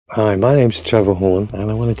Hi, my name's Trevor Horn,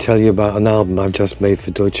 and I want to tell you about an album I've just made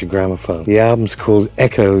for Deutsche Grammophon. The album's called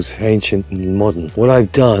Echoes, Ancient and Modern. What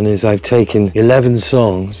I've done is I've taken 11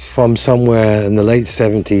 songs from somewhere in the late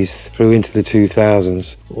 70s through into the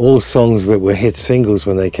 2000s, all songs that were hit singles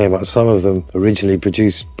when they came out. Some of them originally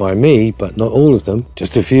produced by me, but not all of them,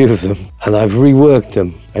 just a few of them. And I've reworked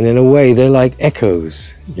them. And in a way, they're like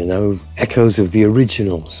echoes, you know, echoes of the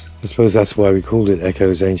originals. I suppose that's why we called it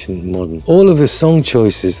Echoes, Ancient and Modern. All of the song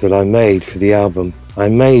choices that I made for the album, I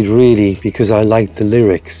made really because I liked the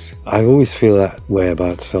lyrics. I always feel that way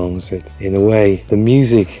about songs, that in a way, the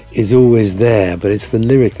music is always there, but it's the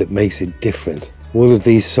lyric that makes it different. All of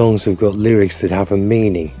these songs have got lyrics that have a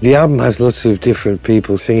meaning. The album has lots of different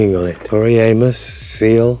people singing on it. Tori, Amos,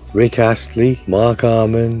 Seal, Rick Astley, Marc,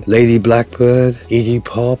 Almond, Lady Blackbird, Iggy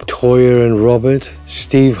Pop, Toyah and Robert,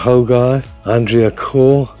 Steve Hogarth, Andrea,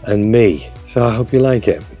 Corr and me. So I hope you like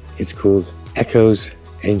it. It's called Echoes,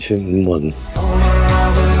 Ancient and Modern.